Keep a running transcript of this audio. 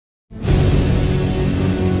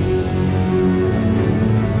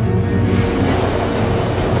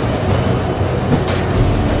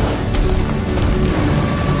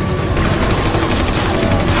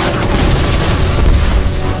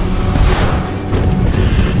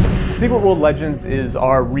Secret World Legends is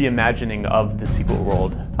our reimagining of the Secret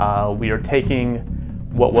World. We are taking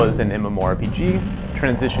what was an MMORPG,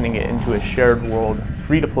 transitioning it into a shared world,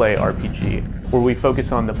 free-to-play RPG, where we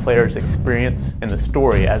focus on the player's experience and the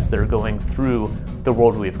story as they're going through the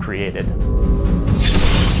world we've created.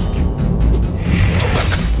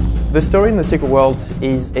 The story in the Secret World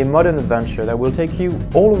is a modern adventure that will take you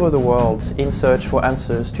all over the world in search for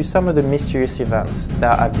answers to some of the mysterious events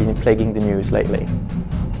that have been plaguing the news lately.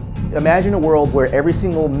 Imagine a world where every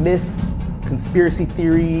single myth, conspiracy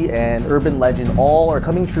theory, and urban legend all are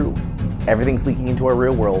coming true. Everything's leaking into our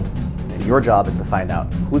real world, and your job is to find out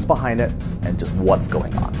who's behind it and just what's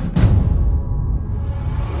going on.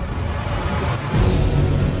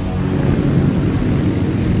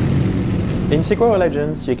 In Secret World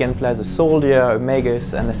Legends, you can play as a soldier, a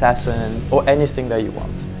magus, an assassin, or anything that you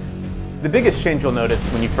want. The biggest change you'll notice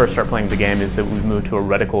when you first start playing the game is that we've moved to a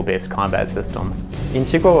reticle-based combat system. In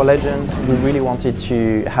Secret World Legends, we really wanted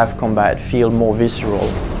to have combat feel more visceral.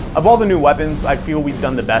 Of all the new weapons, I feel we've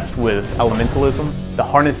done the best with elementalism, the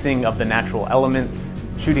harnessing of the natural elements,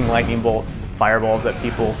 shooting lightning bolts, fireballs at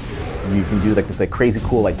people. You can do this crazy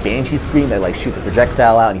cool Banshee scream that shoots a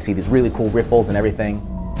projectile out, and you see these really cool ripples and everything.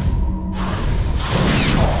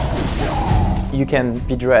 You can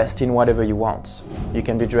be dressed in whatever you want. You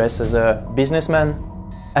can be dressed as a businessman,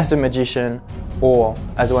 as a magician, or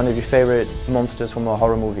as one of your favorite monsters from a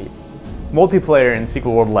horror movie. Multiplayer in Secret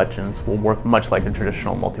World Legends will work much like a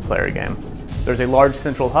traditional multiplayer game. There's a large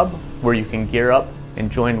central hub where you can gear up and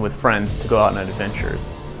join with friends to go out on adventures.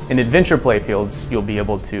 In adventure playfields, you'll be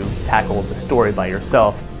able to tackle the story by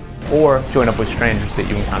yourself or join up with strangers that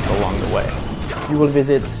you encounter along the way. You will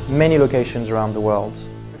visit many locations around the world.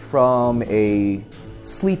 From a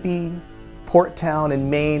sleepy port town in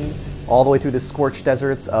Maine, all the way through the scorched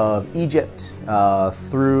deserts of Egypt,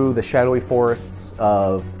 through the shadowy forests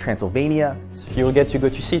of Transylvania. You'll get to go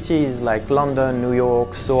to cities like London, New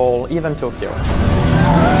York, Seoul, even Tokyo.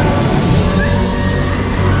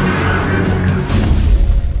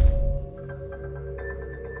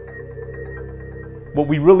 What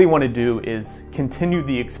we really want to do is continue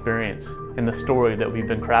the experience and the story that we've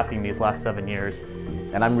been crafting these last 7 years.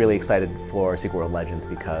 And I'm really excited for Secret World Legends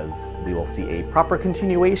because we will see a proper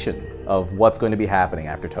continuation of what's going to be happening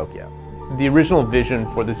after Tokyo. The original vision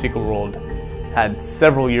for the Secret World had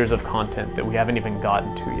several years of content that we haven't even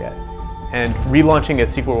gotten to yet. And relaunching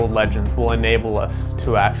as Secret World Legends will enable us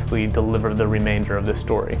to actually deliver the remainder of the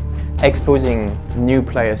story. Exposing new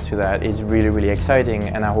players to that is really, really exciting,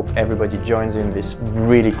 and I hope everybody joins in this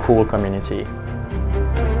really cool community.